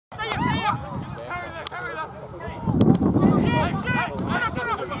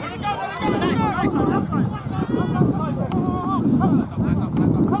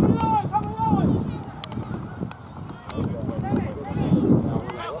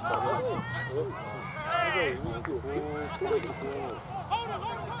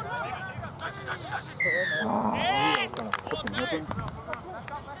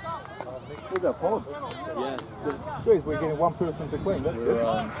Look at pods. Yeah. Jeez, we're getting one person to clean. That's good.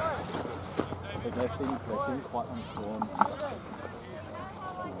 But they seem quite unsure.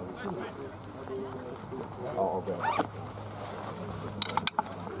 Oh, okay.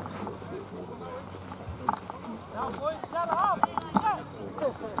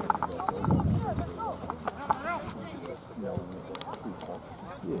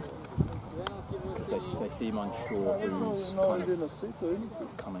 They seem unsure who's kind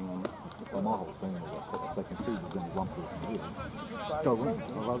of coming on. Well, my whole thing is like, if they can see there's only one person here, just go in.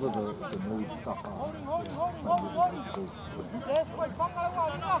 I'd rather the mood stuff up.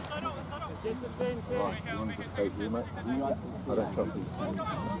 Right, you want to just stay here, mate? I don't trust these two.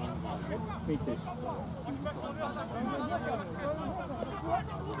 Me too.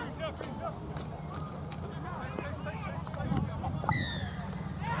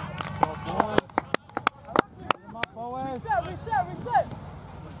 Reset!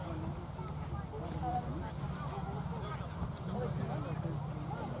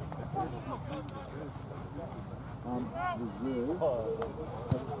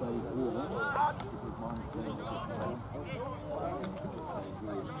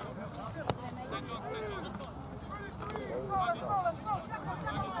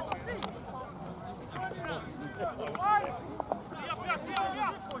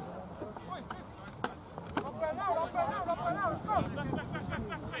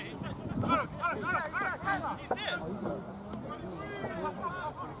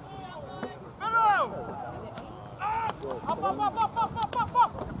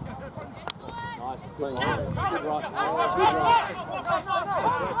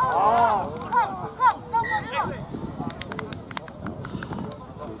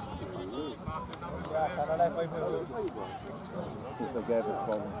 It's a gap that's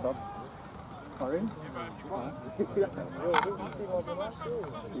following subs. Sorry?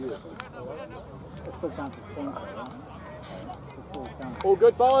 All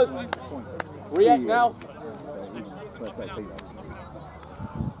good, fellas? React now.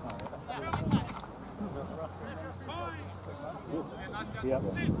 Yep.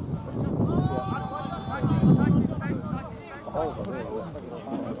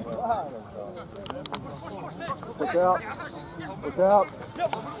 Look out. Look out.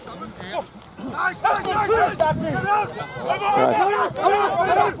 Nice.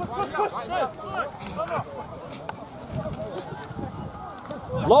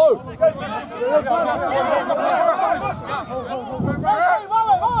 Low.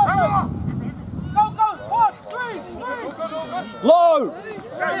 Low.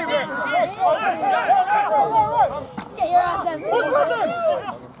 Get your ass in.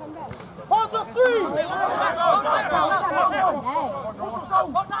 Hold the three.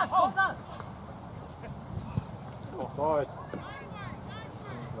 Hold that. Offside.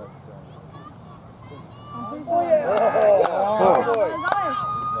 Oh yeah.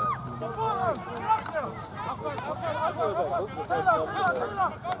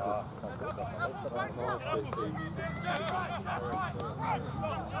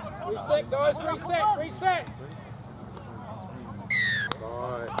 Reset, guys, reset. Set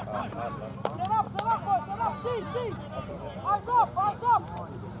up, deep. Eyes up.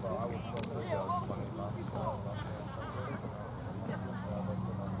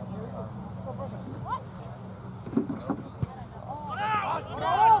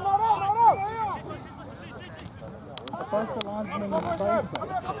 Both the linesmen in the face.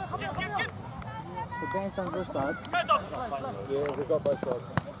 The bench on this side. Yeah, we've got both sides.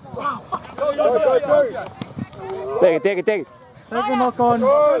 Go. Take it. Take a knock on. No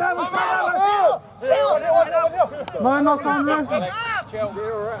knock on, ref.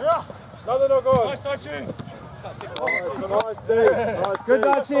 Another knock on. Nice, Daichi. Nice, Steve. Nice, Good,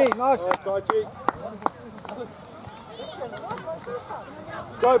 Daichi. Nice. Daichi.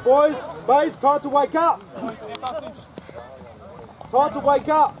 Go, boys. Bays, time to wake up. Time to wake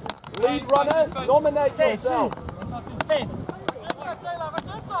up. Lead runner, nominate yourself.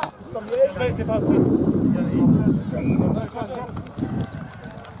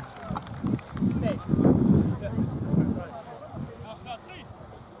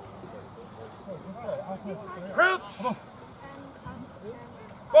 Crouch.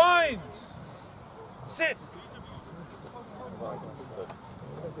 Bind. Sit.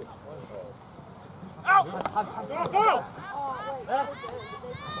 Out.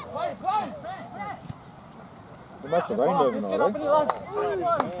 It must have rained overnight, eh?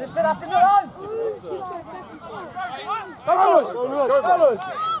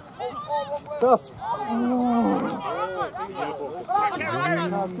 Just.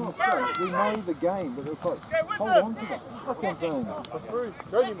 We know the game, but it's like, hold on to the fucking thing.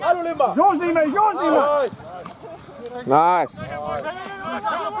 Yours, Nima, yours, Nima. Nice.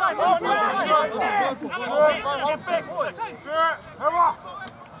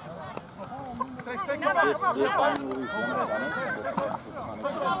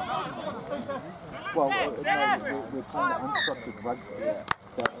 Well, no, we're playing unstructured rugby.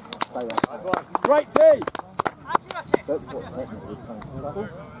 Great D. That's what's happening. We're playing subtle.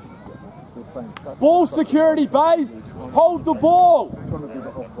 We're playing subtle. Ball security, base. Hold the ball. We're trying to do the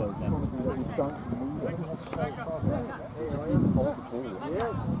off-road. We're trying to do that. We don't need it. We just need to hold the ball.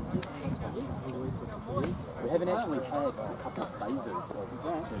 We haven't actually had a couple of phases of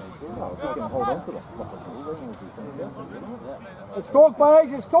No, if we can hold on to the fucking ball, then we'll be fantastic. It's talk,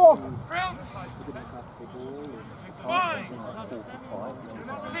 boys, it's talk.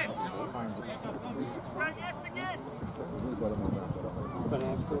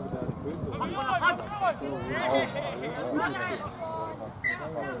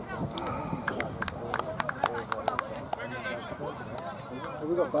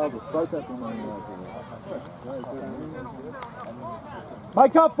 We've got bales of soap up in my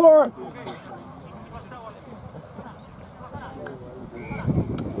Make up for it.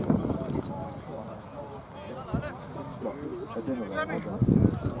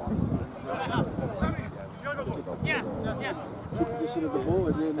 Position of the ball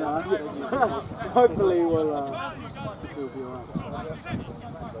and then hopefully we'll be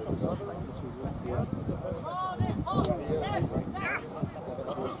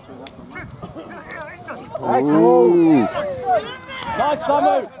Nice,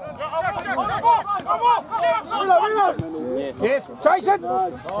 Samu. Yes, chase it.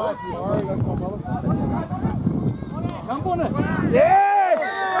 Jump on it. Yes.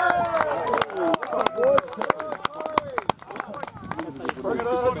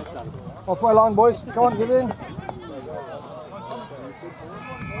 Halfway line, boys. Come on, give in.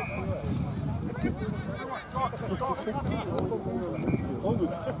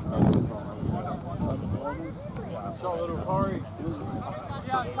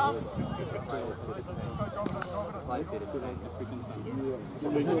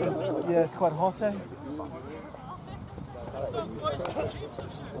 yeah, it's quite hot, eh?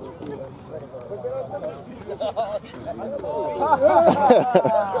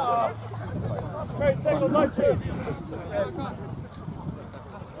 Great tackle, no cheat.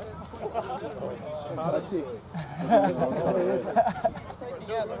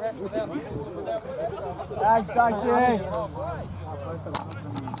 Nice, Dodgy.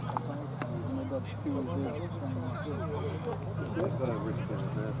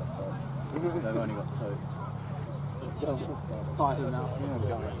 They've only got two. Tighten enough.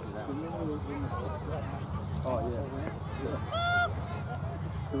 Oh, yeah.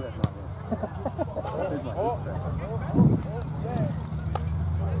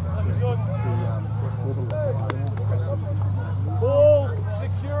 Ball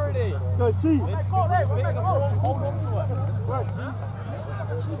security. Go, T. Hold on to it.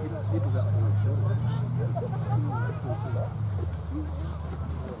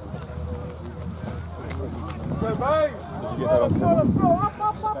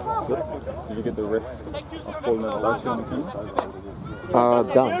 Did you get the ref full notification on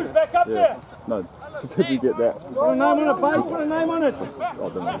the camera? Done. Back up there. No. Did you get that? Put a name on it, babe. Put a name on it. I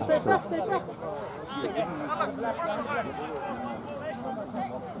don't know. Step back, step back.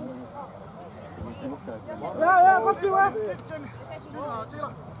 Yeah, what's you at?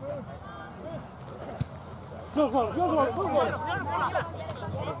 Good one, good one, good one.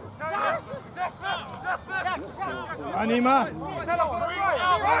 Anima.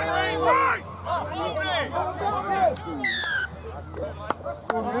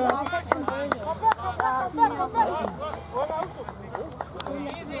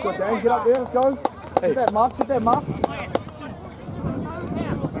 Go, Dan, get up there, let's go. Hit that mark, hit that mark.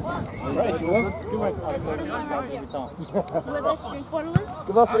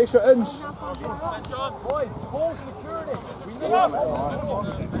 Give us an extra inch. Boys, ball security. We need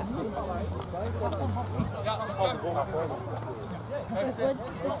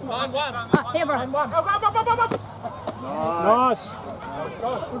Here, bro. Nice.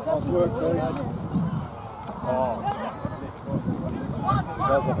 Nice work, Dave.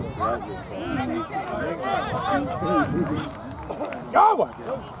 Go!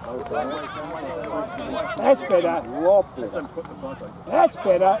 That's better. That's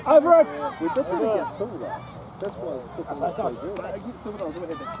better. Over it. We definitely get silver. That's why it's looking like so good. I get silver, I was only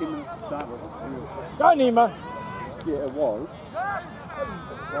had about 10 minutes to start with. Go, Nima. Yeah, it was.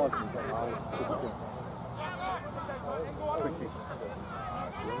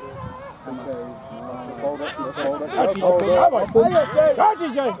 Hold it, just hold it. Go,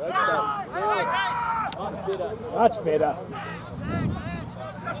 TJ. That's better.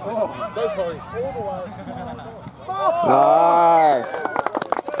 Nice.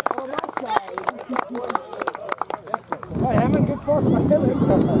 Hey, Hammond, good fork. Good, good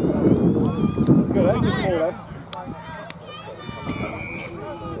ball, lad.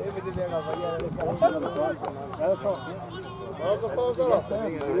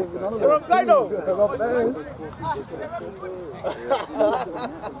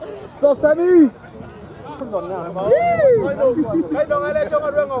 Stop, Sammy! Put it on now. Cái đồng ai lên cho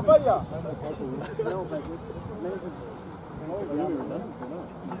con rương ngọc vây à?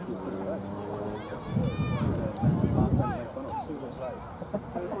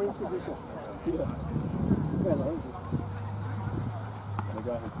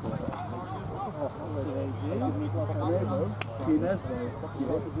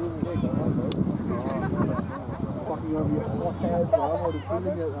 Fucking over your hot ass, bro. I'm already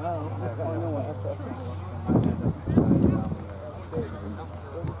feeling it now.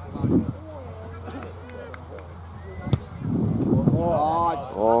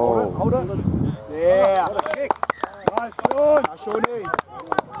 Oh. Hold it. Yeah. Nice, Sean. Shawnee.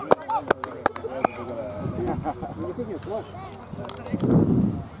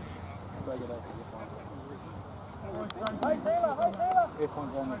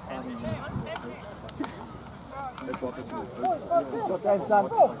 Good game, son.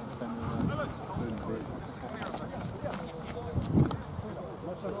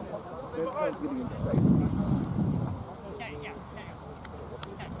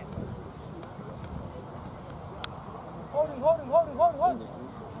 Holding.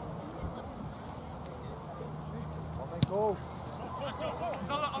 Go.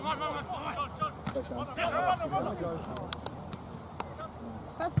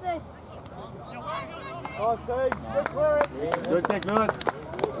 Good, take good.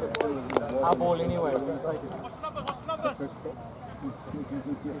 Our ball anyway.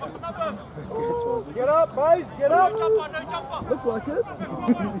 Get up, boys, get up. Looks like it.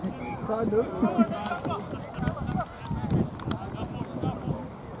 Kind of.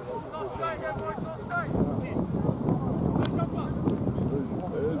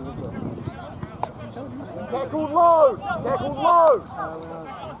 Tackled low.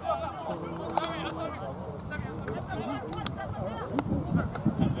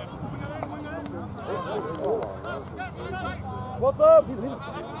 What up?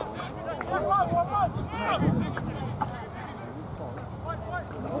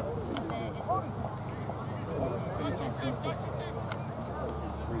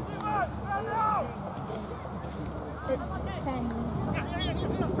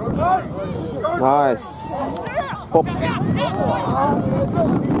 Nice. Pop.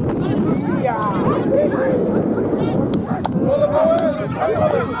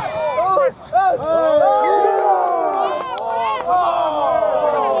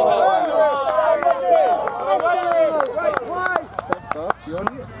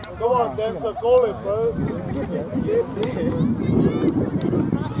 Come on, Denzel, call it, bro.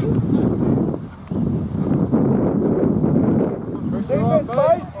 Defense,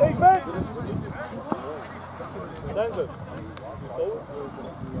 boys, defense. Denzel.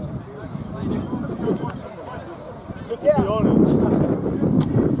 Good to be honest.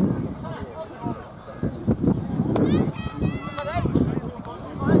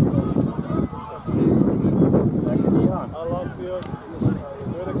 I love you.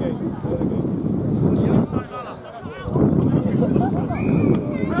 Do it again.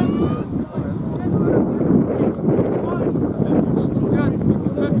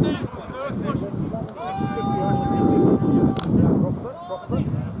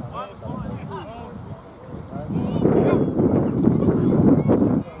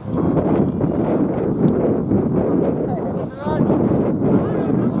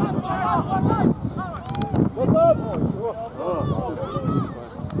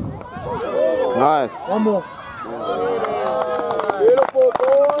 Nice. One more. Beautiful,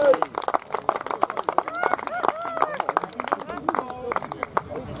 boys.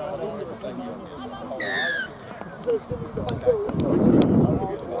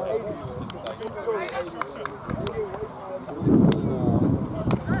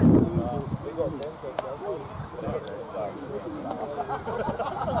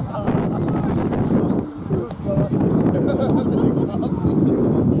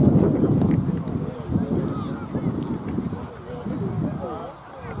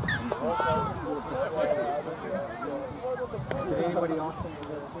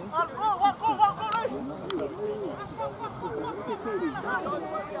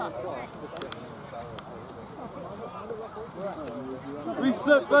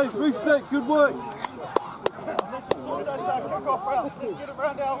 Reset, base, reset, good work. Get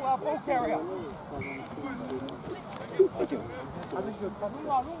around our ball carrier.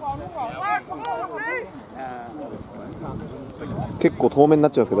 結構遠目にな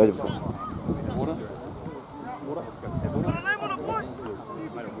っちゃうんですけど大丈夫ですか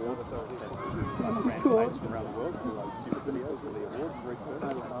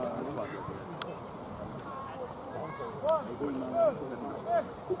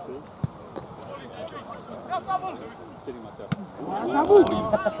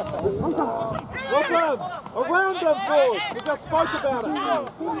？Welcome! Around them, boys! We just spoke about it.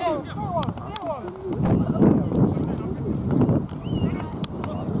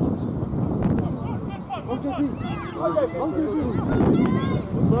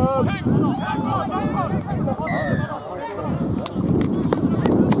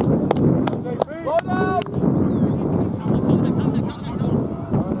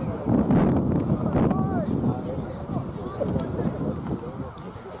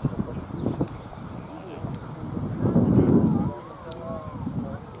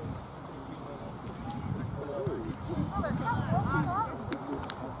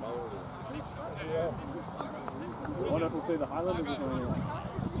 Wonderful to see the Highlanders are going on.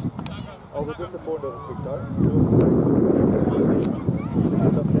 Oh, we're disappointed with Victor.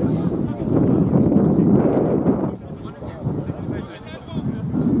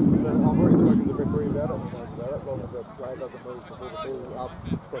 I've already spoken to the referee about it. As long as the player doesn't move before the ball up,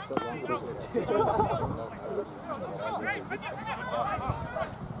 press that one.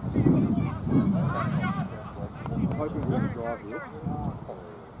 I'm hoping we're going to drive here.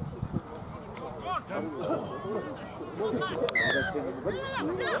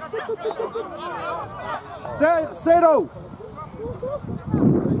 Settle!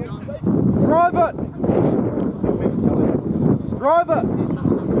 Drive it! Drive it!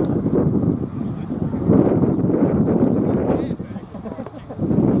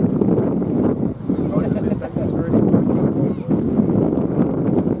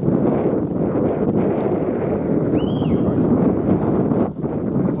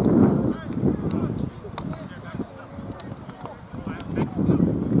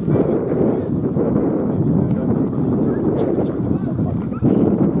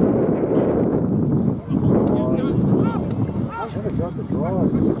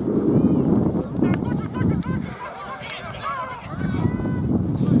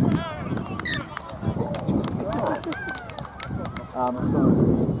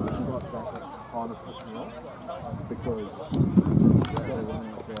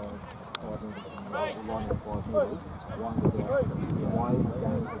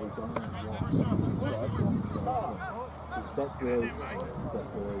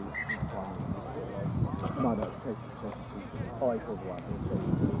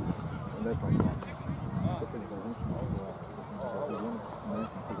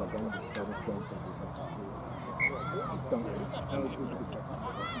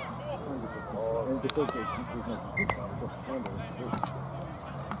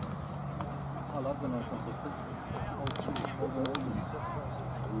 I love the no competition.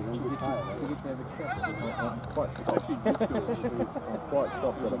 I'm quite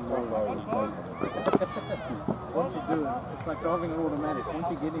shocked that a front row is once you do it, it's like driving an automatic. Once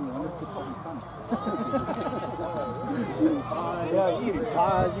you get in one, it's just fucking fun. Yeah, you get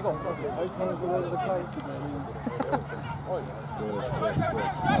tires, you got fucking oak hands all over the place.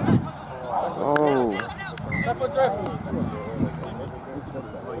 Oh.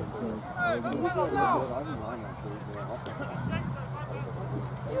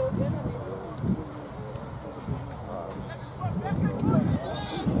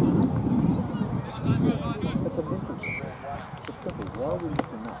 It's a mental thing. It's simple. Why are we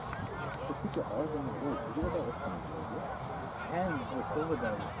looking up? Just put your eyes on the ball. Forget about what's coming forward. Hands were silver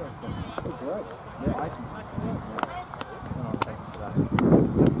days. They're great. Yeah, I can. Oh, thank you for that.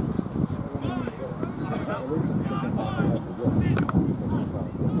 At least in the second half, we have to work.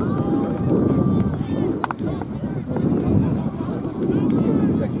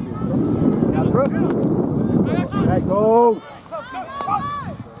 Now, Brooke. Hey, go!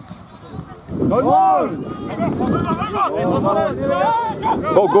 Go!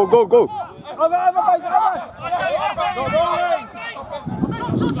 Go, go, go, go!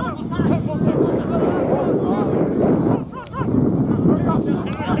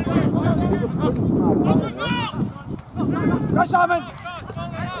 Go, Simon!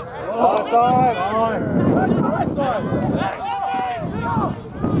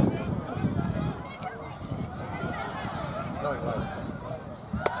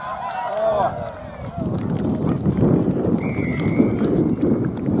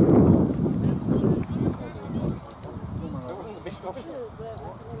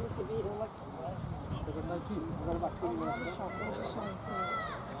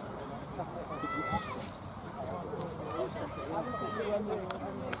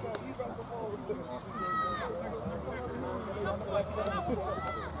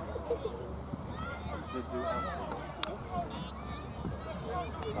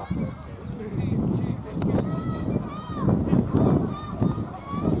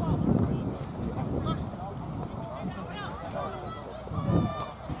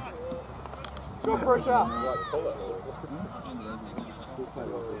 Go for a shot.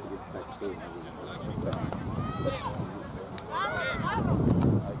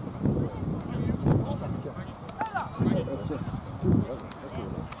 It's just stupid,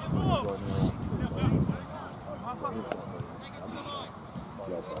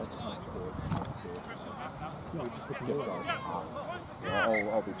 isn't it?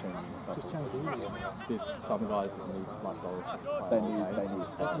 I'll be changing a couple. If some guys that need like goals, they need.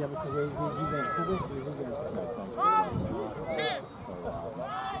 Yeah, but so where you going for this? Where you going for this?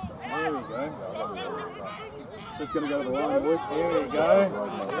 There we go. Just going to go to the line. Here we go.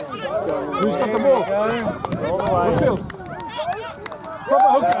 Who's got the ball? All the way. Proper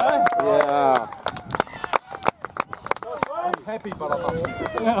hooker, eh? Yeah. I'm happy, but I'm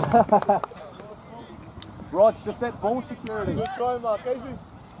upset. Rog, just that ball security. Good try, Mark. Casey.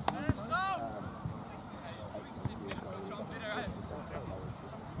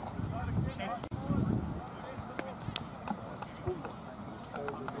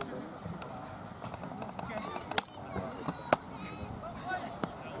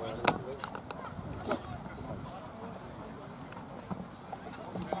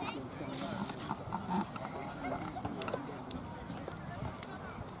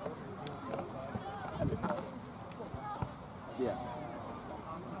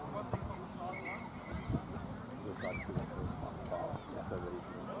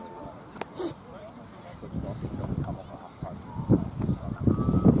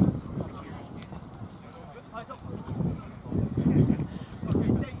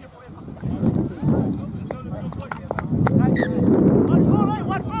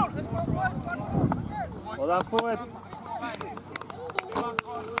 Well done, forward.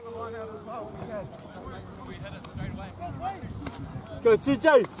 Let's go, TJ!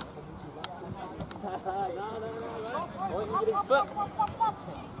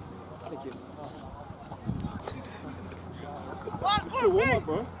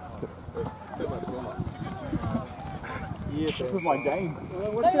 Yes, this is my game.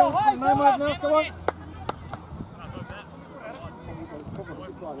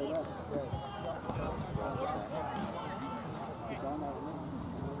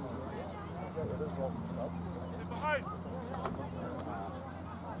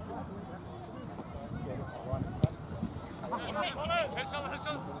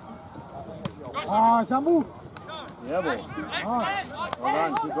 Ah, Zambu! Yeah, boy. Well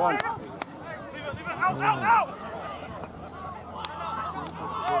done, good one.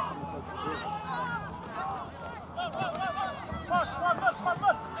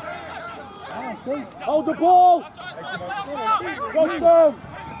 Hold the ball! Rush them!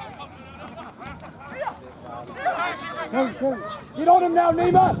 Go. Get on him now,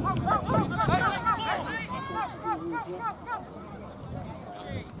 Nima!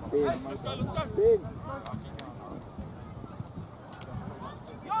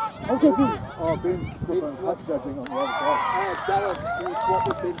 Okay, Ben. Oh, Ben's touch judging on the other side. Darren, can you swap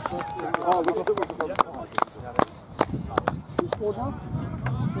with Ben Smith? Oh, we can do it with the Who scored now?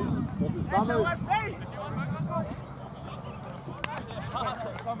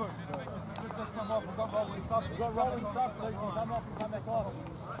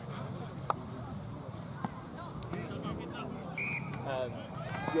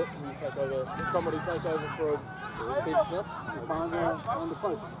 Can you take over? Somebody take over for Ben Smith on the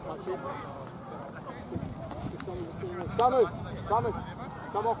post. Samu,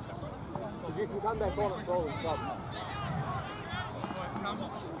 come off. Because you can come back on it for all the stuff.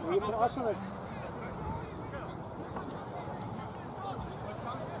 You put ice on it.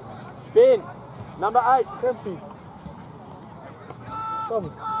 Ben, number 8, Kempy.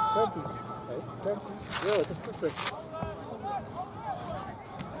 Kempy. Yeah, just quickly.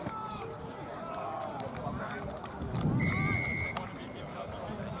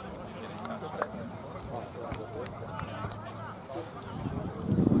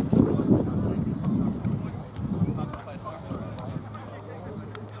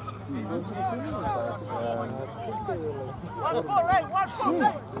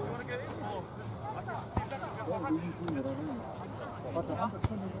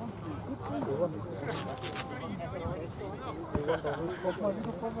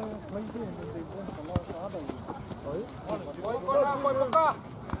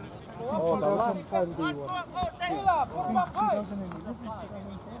 Oh, the last time they won.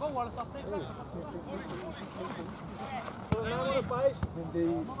 Then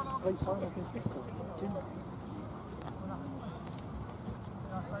they played final against Cisco.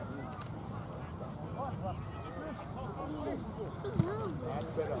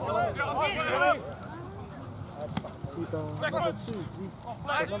 See the number 2.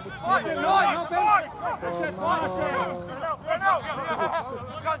 The number 2. The brothers,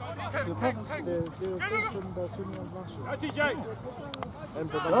 they're both from the 21 Marshall. And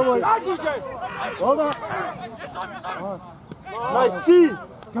the number 6. Well done. Nice tee.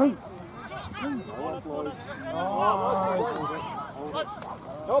 Go.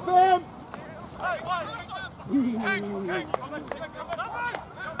 Help him.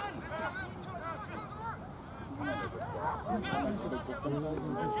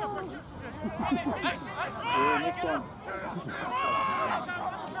 Next one.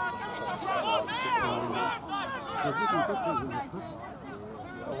 I'm probably going to run out in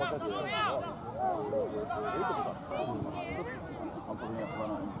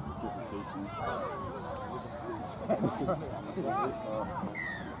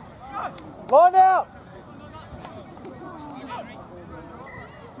Line out.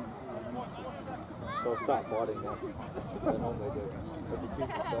 They'll start fighting now. They normally do. If you keep them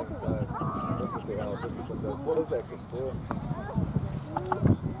back, so you can see how disciplined they are. What is that, Chris?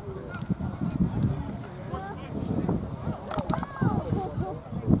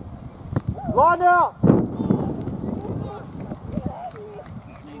 Line out.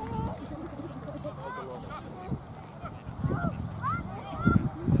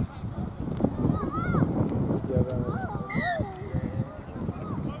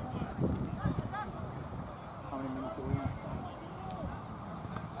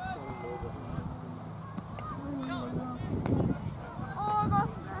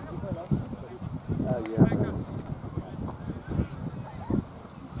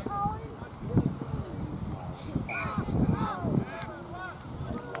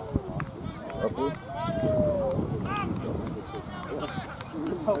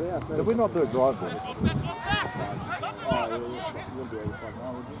 Did we not do a drive there?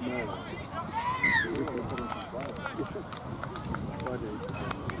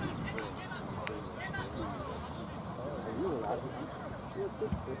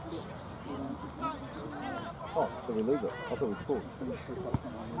 Oh, did we lose it? I thought it was full.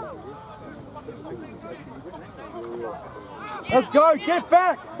 Let's go. Get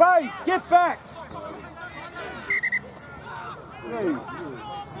back. Base. Get back.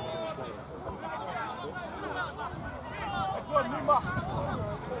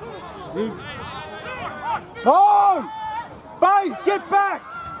 Please. No! Base, get back!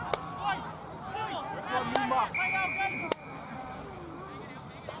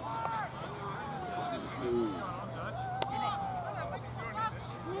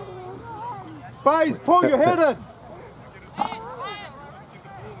 Base, pull your head in!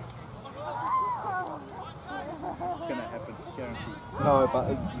 No, but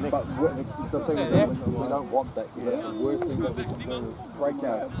the thing is that we don't want that. That's the worst thing that we can do. Break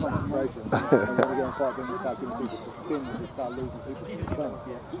out concentration. And when we go and fight, then we start getting people suspended and we start losing people suspended.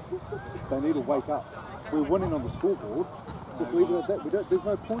 They need to wake up. We're winning on the scoreboard. Just leave it at that. There's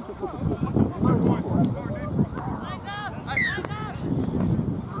no point in football.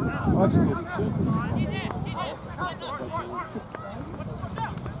 I actually get disturbed.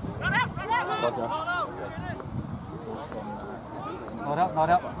 Not up, not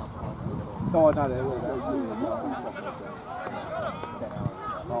up. No, no, they will.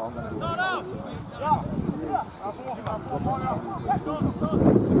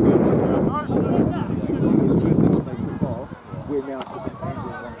 We're now putting hands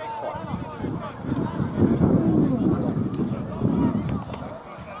in one fight.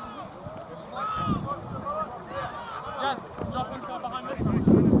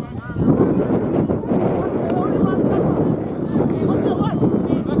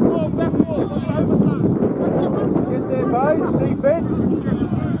 Get there, base, defense.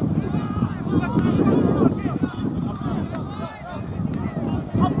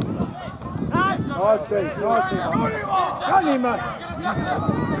 Nice, Steve. Nice, Steve. Come in, mate.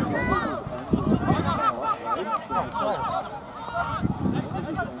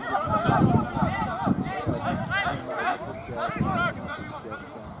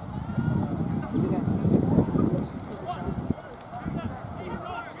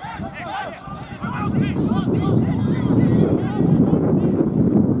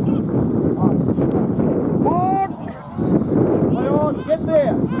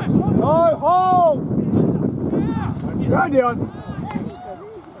 there. No, hold. Go down.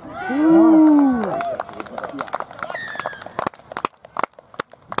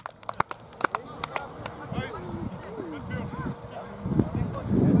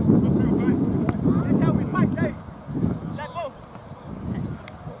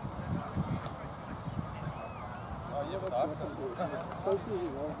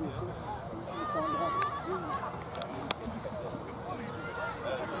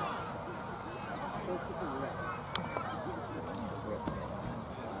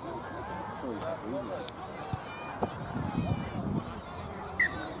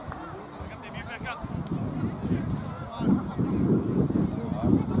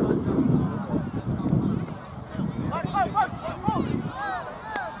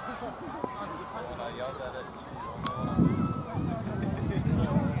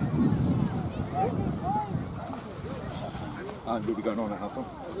 I'm going to be going on at half time.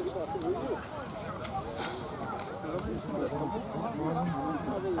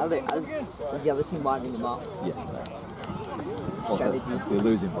 Is the other team winding them up? Yeah. They're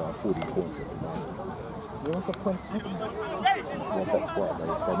losing by 40 points at the moment. You also play. Well, that's why they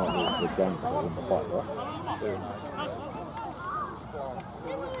might lose the game, but they win the fight, right?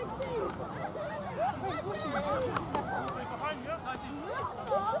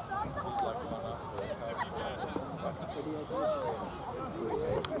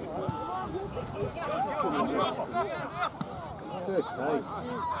 Good, nice.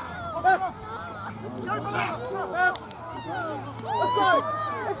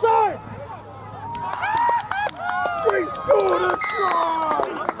 Inside! We scored a try!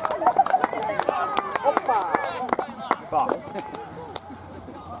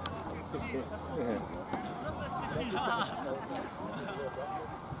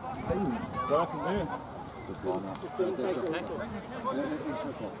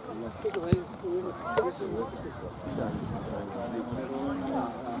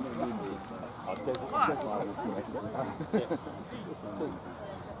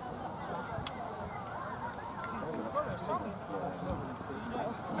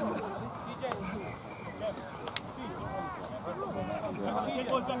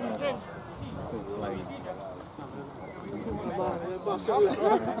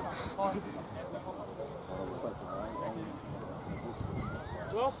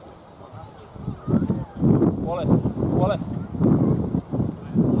 Wallace.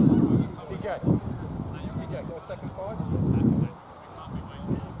 TJ, got a second five?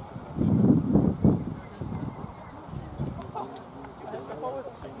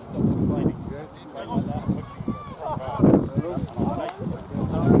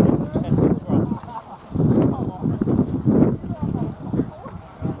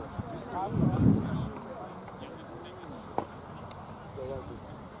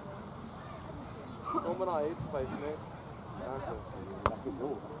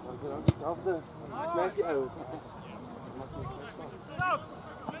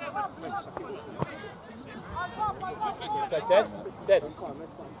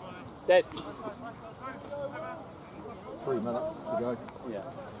 Des. 3 minutes to go. Yeah.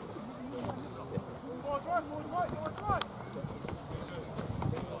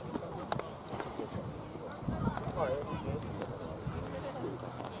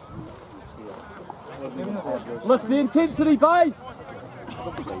 Lift the intensity, boys!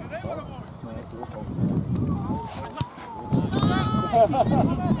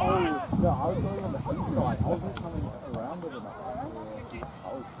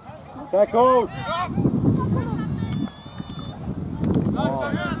 Tackled!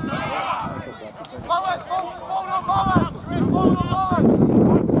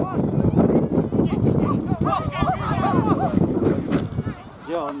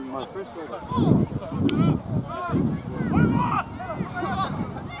 Yeah, on my first one.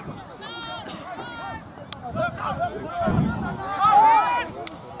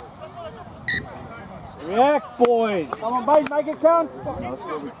 React, boys! Come on, mate, make it count!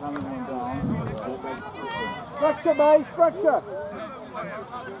 Structure, mate, structure!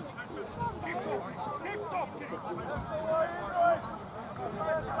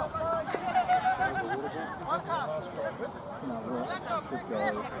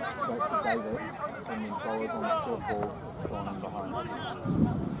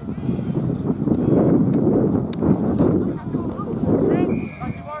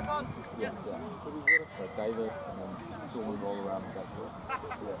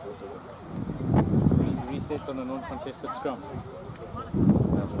 Resets on an uncontested scrum.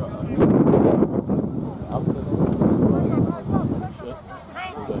 That's right.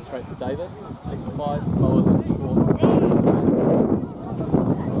 Go straight to David. 65, bowers and short.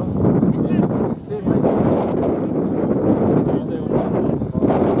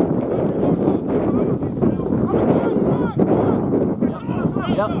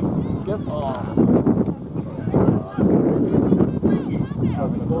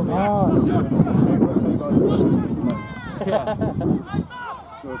 before me. Yeah.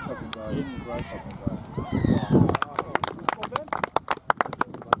 Good fucking guy. Great fucking guy.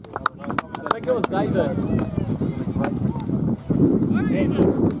 I think it was David.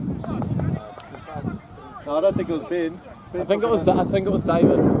 No, I don't think it was Ben. I think it was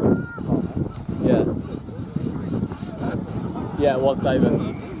David. Yeah. Yeah, it was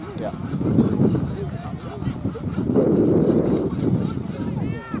David. Yeah.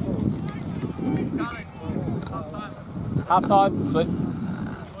 Half time, sweet.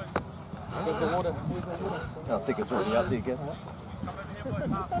 I think it's already out there again.